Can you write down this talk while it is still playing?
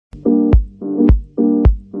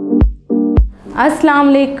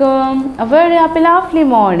Assalamu alaikum. A very happy lovely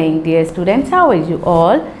morning dear students. How are you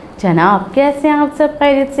all? जनाब कैसे हैं आप सब?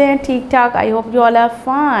 खैरियत से हैं? ठीक ठाक? I hope you all are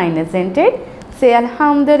fine, isn't it? Say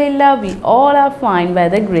Alhamdulillah, we all are fine by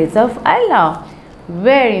the grace of Allah.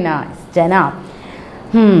 Very nice जनाब.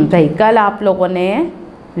 भाई कल आप लोगों ने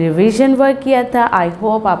रिवीजन वर्क किया था. आई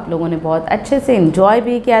होप आप लोगों ने बहुत अच्छे से इंजॉय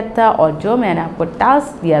भी किया था और जो मैंने आपको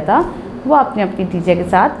टास्क दिया था वो आपने अपनी टीचर के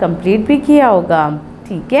साथ कंप्लीट भी किया होगा.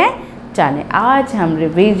 ठीक है, चलें आज हम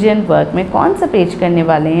रिवीजन वर्क में कौन सा पेज करने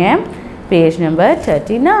वाले हैं? Page number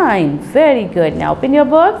 39. Very good. Now open your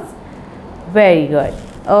books. Very good.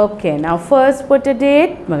 Okay, now first put a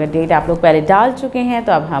date. मगर डेट आप लोग पहले डाल चुके हैं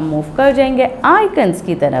तो अब हम मूव कर जाएंगे आइकन्स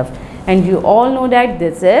की तरफ. And you all know that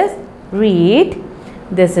this is read,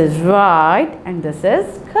 this is right and this is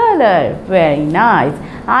colour. Very nice.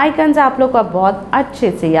 Icons आप लोग को बहुत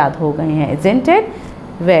अच्छे से याद हो गए हैं, isn't it?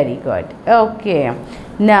 Very good. Okay.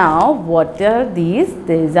 Now what are these?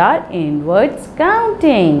 These are inwards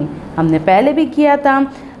counting. हमने पहले भी किया था.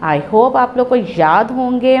 I hope आप लोग को याद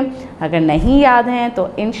होंगे. अगर नहीं याद हैं तो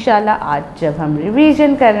इंशाल्लाह आज जब हम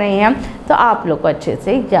रिवीजन कर रहे हैं तो आप लोग को अच्छे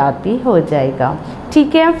से याद भी हो जाएगा.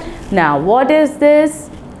 ठीक है. Now what is this?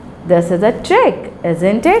 This is a trick,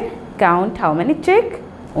 isn't it? Count how many trick?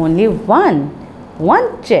 Only one. One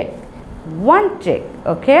trick. One trick.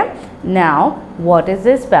 Okay. Now what is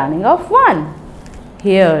the spelling of one?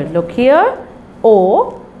 Here, look here.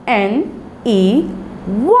 O-N-E,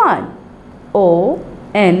 one.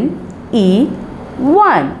 O-N-E,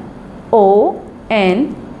 one.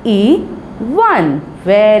 O-N-E, one.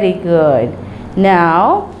 Very good.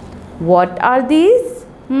 Now, what are these?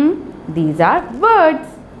 These are birds.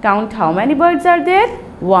 Count how many birds are there?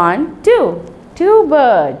 One, two. Two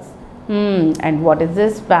birds. And what is the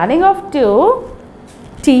spelling of two?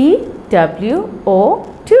 T-W-O-2.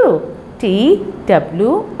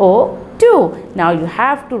 T-W-O-2. Now you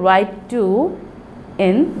have to write 2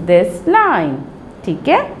 in this line. ठीक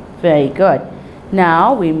है? Very good.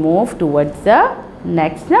 Now we move towards the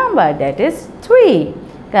next number, that is 3.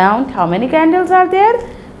 Count how many candles are there?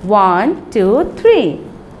 1, 2, 3.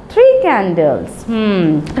 3 candles.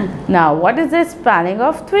 Now what is the spelling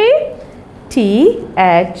of 3?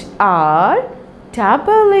 T-H-R-E-E-3.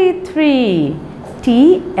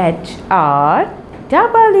 T-H-R-E-E-3.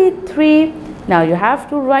 Now you have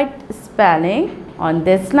to write spelling on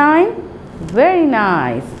this line. Very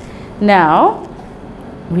nice. Now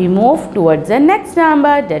we move towards the next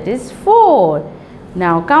number, that is 4.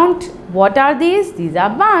 Now count, what are these? These are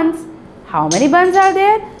buns. How many buns are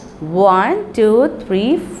there? 1, 2,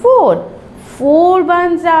 3, 4. 4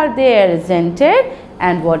 buns are there, isn't it?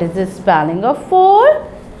 And what is the spelling of 4?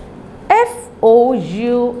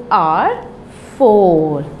 F-O-U-R,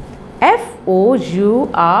 4.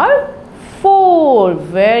 F-O-U-R, 4.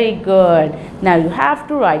 Very good. Now you have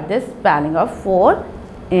to write the spelling of 4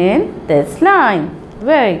 in this line.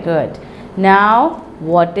 Very good. Now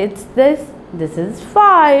what is this? This is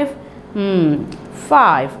 5.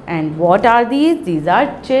 5. And what are these? These are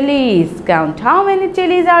chilies. Count how many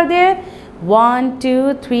chilies are there? 1,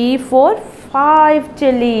 2, 3, 4, 5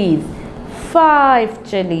 chilies. 5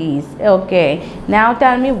 chilies. Okay. Now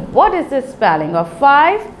tell me, what is the spelling of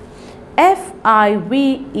 5?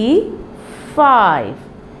 F-I-V-E, 5.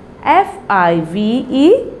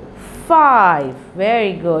 F-I-V-E, 5.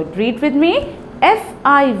 Very good. Read with me.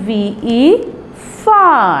 F-I-V-E,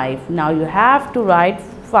 5. Now you have to write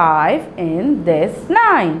 5 in this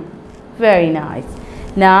line. Very nice.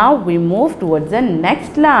 Now we move towards the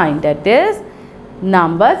next line, that is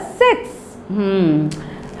number 6.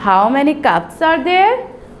 How many cups are there?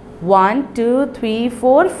 1, 2, 3,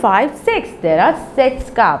 4, 5, 6. There are 6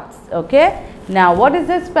 cups. Okay. Now what is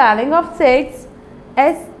the spelling of 6?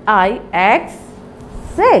 S-I-X,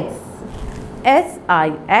 6.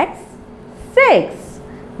 S-I-X, 6.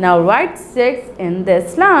 Now write 6 in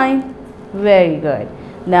this line. Very good.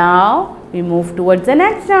 Now we move towards the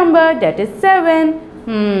next number, that is 7.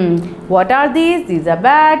 What are these? These are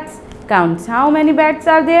bats. Count how many bats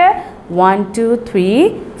are there? 1, 2,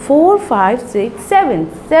 3, 4, 5, 6, 7.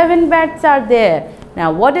 7 bats are there.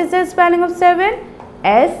 Now what is the spelling of 7?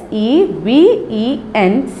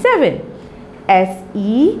 S-E-V-E-N, 7.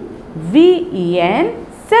 S-E-V-E-N,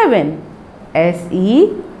 7.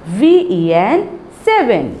 S-E-V-E-N,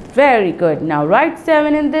 7. Very good. Now write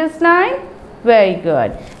 7 in this line. Very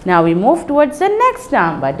good. Now we move towards the next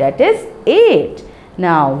number, that is 8.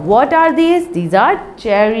 Now what are these? These are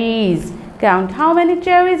cherries. Count how many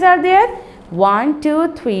cherries are there? 1,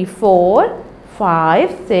 2, 3, 4,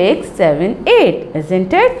 5, 6, 7, 8.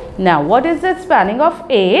 Isn't it? Now what is the spelling of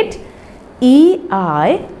 8? E-I-G-H-T,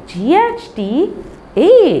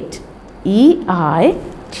 8.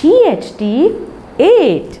 EIGHT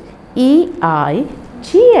 8. EIGHT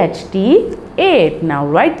 8. Now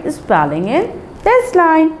write the spelling in this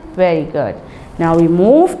line. Very good. Now we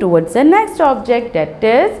move towards the next object, that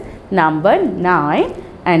is number 9.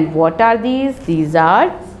 And what are these? These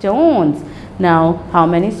are stones. Now how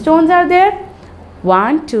many stones are there?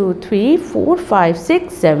 1, 2, 3, 4, 5,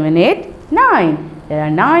 6, 7, 8, 9. There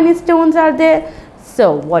are 9 stones are there.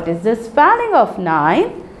 So what is the spelling of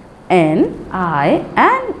 9? N-I-N-E,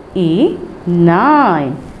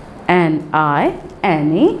 9.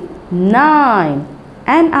 N-I-N-E, 9.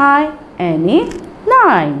 N-I-N-E,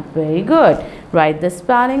 9. Very good. Write the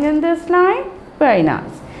spelling in this line. Very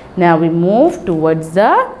nice. Now we move towards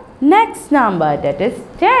the next number, that is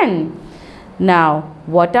 10. Now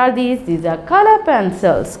what are these? These are color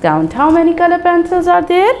pencils. Count how many color pencils are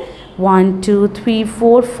there. 1, 2, 3,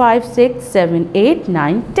 4, 5, 6, 7, 8,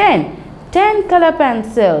 9, 10. 10 color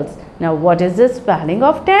pencils. Now what is the spelling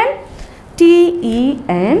of 10?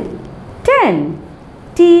 T-E-N, 10.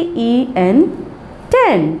 T-E-N,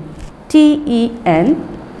 10. T-E-N,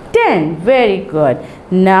 10. Very good.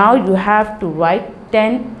 Now you have to write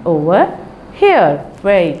 10 over here.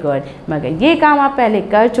 Very good. मगर ये काम आप पहले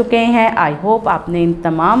कर चुके हैं. I hope आपने इन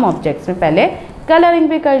तमाम ऑब्जेक्ट्स में पहले कलरिंग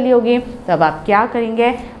भी कर ली होगी. तब आप क्या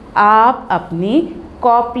करेंगे, आप अपनी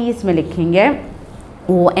कॉपीज़ में लिखेंगे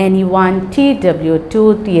ONE1, TW2,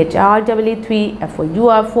 THREE3,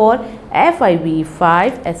 FOUR4,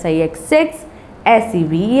 FIV5, SIX6,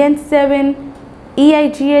 SEVEN7,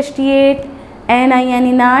 EIGHT8,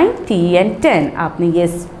 NINE9, TEN10. आपने ये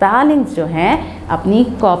स्पेलिंग्स जो हैं अपनी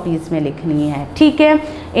कॉपीज़ में लिखनी है. ठीक है.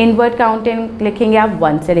 इनवर्ड काउंटिंग लिखेंगे आप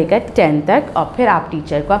 1 से लेकर 10 तक, और फिर आप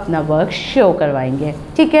टीचर को अपना वर्क शो करवाएंगे.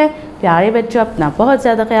 ठीक है. प्यारे बच्चों, अपना बहुत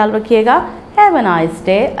ज़्यादा ख्याल रखिएगा. Have a nice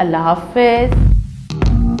day. अल्लाह हाफिज़.